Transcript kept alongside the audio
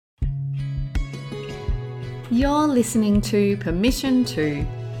You're listening to Permission To,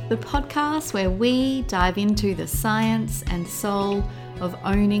 the podcast where we dive into the science and soul of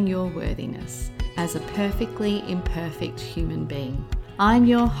owning your worthiness as a perfectly imperfect human being. I'm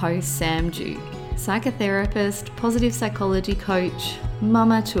your host, Sam Dew, psychotherapist, positive psychology coach,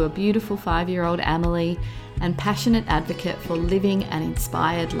 mama to a beautiful 5-year-old Amelie, and passionate advocate for living an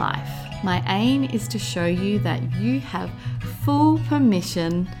inspired life. My aim is to show you that you have full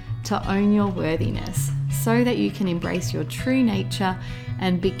permission to own your worthiness so that you can embrace your true nature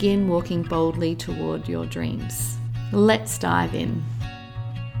and begin walking boldly toward your dreams. Let's dive in.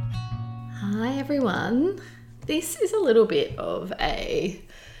 Hi everyone. This is a little bit of a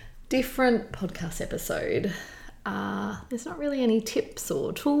different podcast episode. There's not really any tips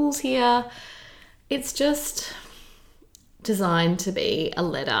or tools here. It's just designed to be a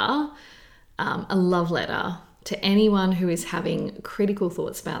letter, a love letter to anyone who is having critical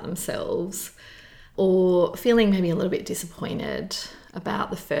thoughts about themselves or feeling maybe a little bit disappointed about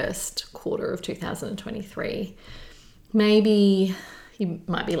the first quarter of 2023. Maybe you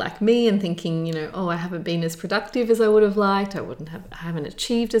might be like me and thinking, I haven't been as productive as I would have liked. I haven't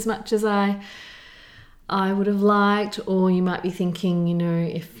achieved as much as I would have liked. Or you might be thinking,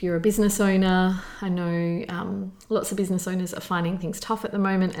 if you're a business owner, I know lots of business owners are finding things tough at the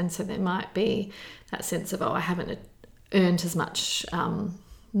moment. And so there might be that sense of, I haven't earned as much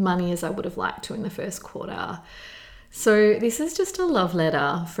money as I would have liked to in the first quarter. So this is just a love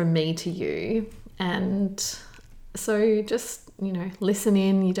letter from me to you. And so just, listen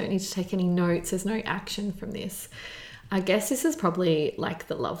in. You don't need to take any notes. There's no action from this. I guess this is probably like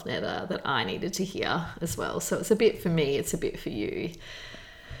the love letter that I needed to hear as well. So it's a bit for me, it's a bit for you.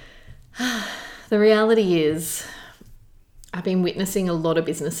 The reality is I've been witnessing a lot of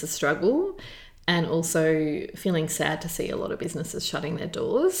businesses struggle and also feeling sad to see a lot of businesses shutting their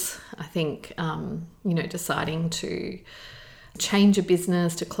doors. I think, deciding to change your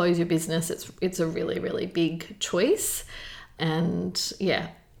business, to close your business, it's a really, really big choice. And yeah,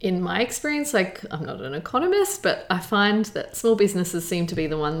 in my experience, I'm not an economist, but I find that small businesses seem to be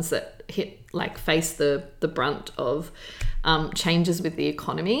the ones that face the brunt of changes with the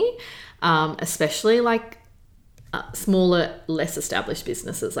economy, especially smaller, less established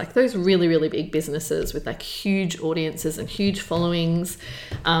businesses, like those really, really big businesses with huge audiences and huge followings.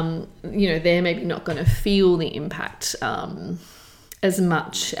 They're maybe not going to feel the impact as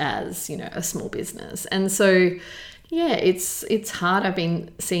much as, a small business. And so, yeah, it's hard. I've been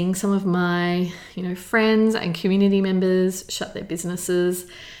seeing some of my, friends and community members shut their businesses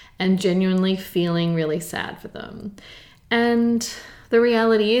and genuinely feeling really sad for them. And the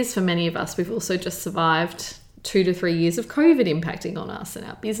reality is, for many of us, we've also just survived 2 to 3 years of COVID impacting on us and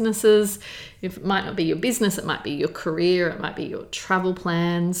our businesses. It might not be your business, it might be your career, it might be your travel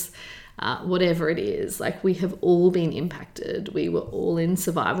plans, whatever it is. We have all been impacted. We were all in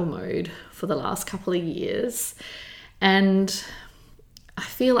survival mode for the last couple of years. And I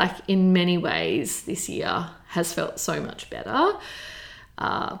feel like in many ways this year has felt so much better.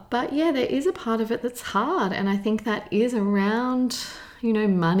 But yeah, there is a part of it that's hard. And I think that is around,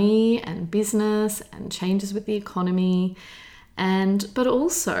 money and business and changes with the economy. But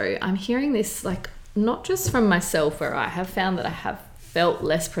also I'm hearing this, not just from myself, where I have found that I have felt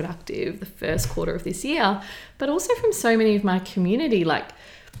less productive the first quarter of this year, but also from so many of my community,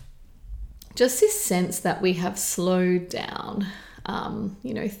 just this sense that we have slowed down.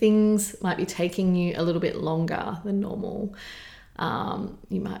 Things might be taking you a little bit longer than normal.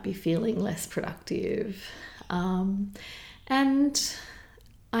 You might be feeling less productive. And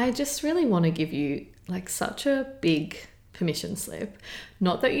I just really want to give you such a big permission slip.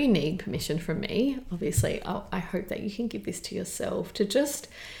 Not that you need permission from me. Obviously, I hope that you can give this to yourself to just,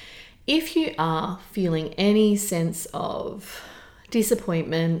 if you are feeling any sense of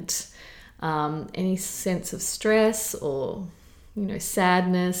disappointment, any sense of stress or,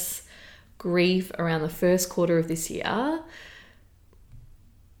 sadness, grief around the first quarter of this year,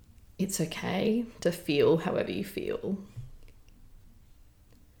 it's okay to feel however you feel.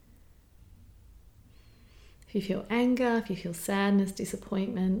 If you feel anger, if you feel sadness,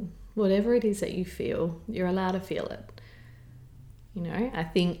 disappointment, whatever it is that you feel, you're allowed to feel it. I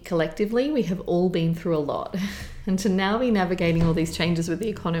think collectively we have all been through a lot. And to now be navigating all these changes with the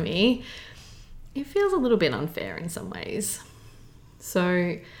economy, it feels a little bit unfair in some ways.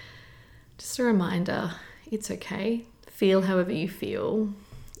 So just a reminder, it's okay. Feel however you feel.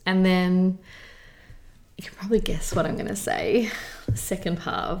 And then you can probably guess what I'm going to say. The second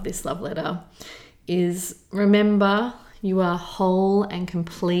part of this love letter is, remember, you are whole and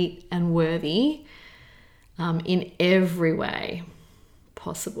complete and worthy in every way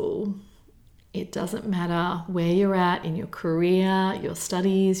possible. It doesn't matter where you're at in your career, your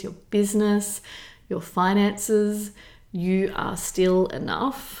studies, your business, your finances. You are still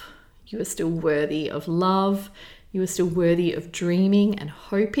enough. You are still worthy of love. You are still worthy of dreaming and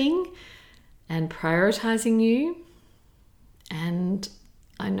hoping and prioritizing you. And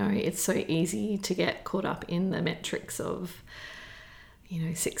I know it's so easy to get caught up in the metrics of,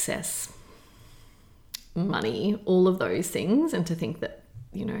 success, money, all of those things, and to think that,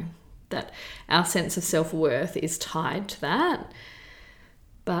 that our sense of self-worth is tied to that.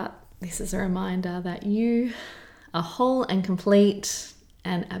 But this is a reminder that you are whole and complete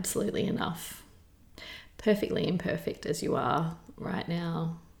and absolutely enough, perfectly imperfect as you are right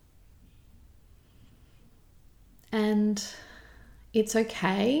now. And it's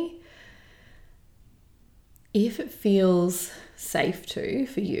okay if it feels safe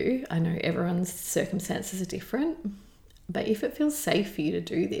for you. I know everyone's circumstances are different, but if it feels safe for you to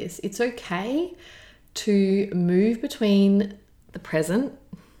do this, it's okay to move between the present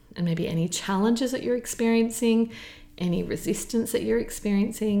and maybe any challenges that you're experiencing, any resistance that you're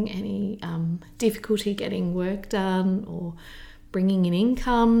experiencing, any difficulty getting work done or bringing in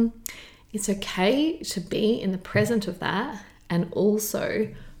income. It's okay to be in the present of that and also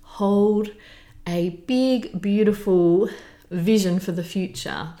hold a big, beautiful vision for the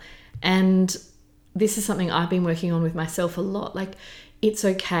future. And this is something I've been working on with myself a lot. Like, it's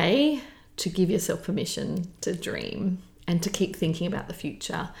okay to give yourself permission to dream and to keep thinking about the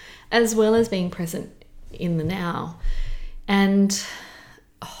future, as well as being present in the now. And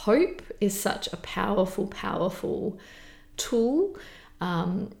hope is such a powerful, powerful tool.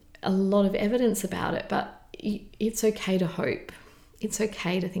 A lot of evidence about it, but it's okay to hope. It's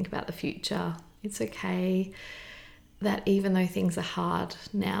okay to think about the future. It's okay that even though things are hard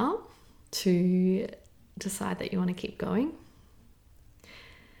now, to decide that you want to keep going.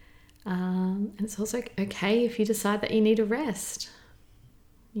 And it's also okay if you decide that you need a rest,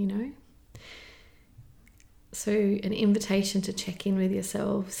 So an invitation to check in with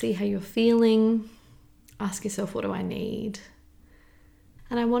yourself, see how you're feeling, ask yourself, what do I need?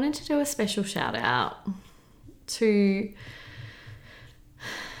 And I wanted to do a special shout out to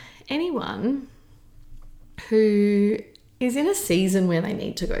anyone who is in a season where they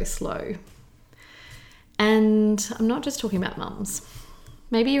need to go slow. And I'm not just talking about mums.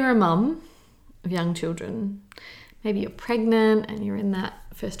 Maybe you're a mum of young children. Maybe you're pregnant and you're in that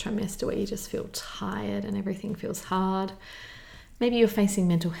first trimester where you just feel tired and everything feels hard. Maybe you're facing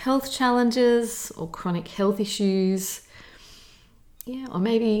mental health challenges or chronic health issues. Yeah, or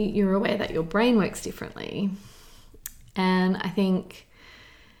maybe you're aware that your brain works differently. And I think,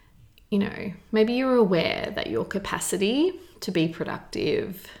 maybe you're aware that your capacity to be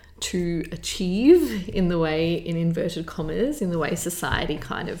productive, to achieve in the way, in inverted commas, in the way society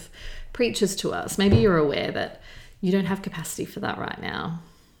kind of preaches to us. Maybe you're aware that you don't have capacity for that right now.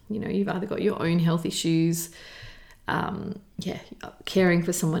 You've either got your own health issues, caring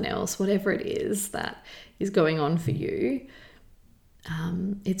for someone else, whatever it is that is going on for you.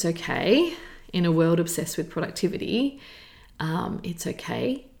 It's okay in a world obsessed with productivity. It's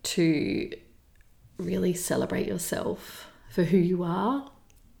okay to really celebrate yourself for who you are,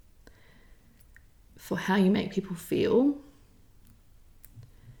 for how you make people feel,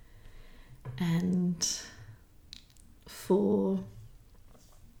 and for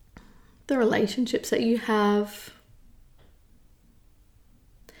the relationships that you have,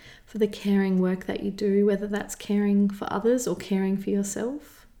 for the caring work that you do, whether that's caring for others or caring for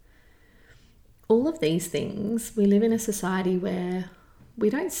yourself. All of these things, we live in a society where we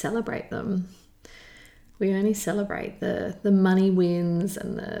don't celebrate them. We only celebrate the money wins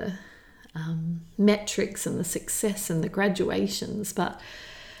and the metrics and the success and the graduations, but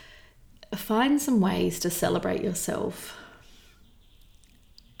find some ways to celebrate yourself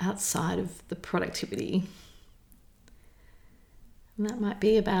outside of the productivity. And that might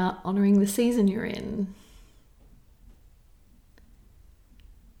be about honouring the season you're in.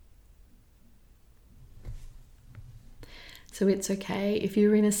 So it's okay if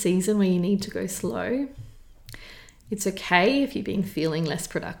you're in a season where you need to go slow. It's okay if you've been feeling less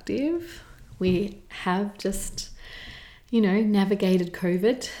productive. We have just, navigated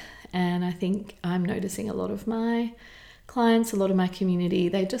COVID. And I think I'm noticing a lot of my clients, a lot of my community,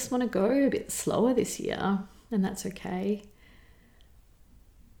 they just want to go a bit slower this year. And that's okay.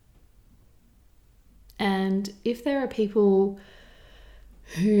 And if there are people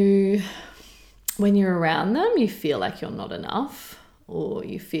who, when you're around them, you feel like you're not enough, or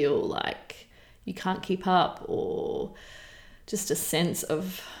you feel like you can't keep up, or just a sense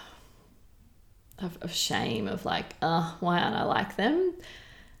of shame of like, why aren't I like them?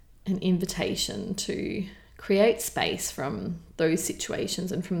 an invitation to create space from those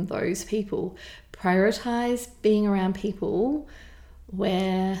situations and from those people. Prioritize being around people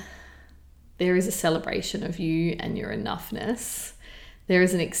where there is a celebration of you and your enoughness. There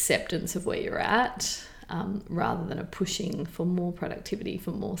is an acceptance of where you're at, rather than a pushing for more productivity,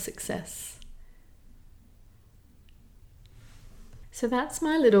 for more success. So that's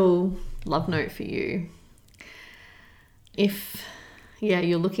my little love note for you. If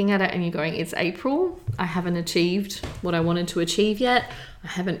you're looking at it and you're going, it's April, I haven't achieved what I wanted to achieve yet, I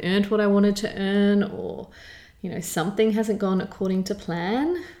haven't earned what I wanted to earn, or something hasn't gone according to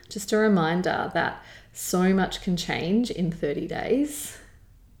plan, just a reminder that so much can change in 30 days.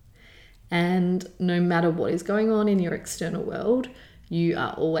 And no matter what is going on in your external world, you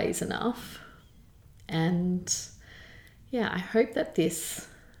are always enough. And I hope that this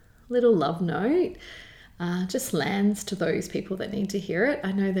little love note just lands to those people that need to hear it.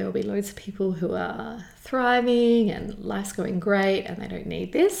 I know there will be loads of people who are thriving and life's going great and they don't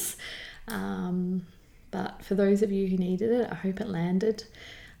need this. But for those of you who needed it, I hope it landed.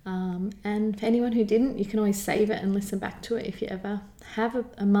 And for anyone who didn't, you can always save it and listen back to it if you ever have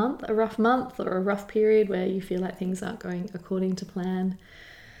a rough month or a rough period where you feel like things aren't going according to plan.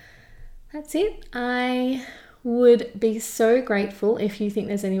 That's it. I would be so grateful if you think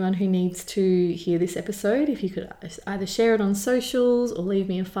there's anyone who needs to hear this episode. If you could either share it on socials or leave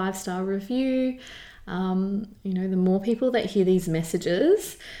me a 5-star review. The more people that hear these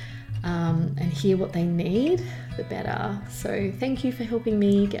messages and hear what they need, the better. So thank you for helping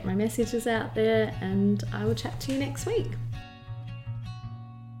me get my messages out there, and I will chat to you next week.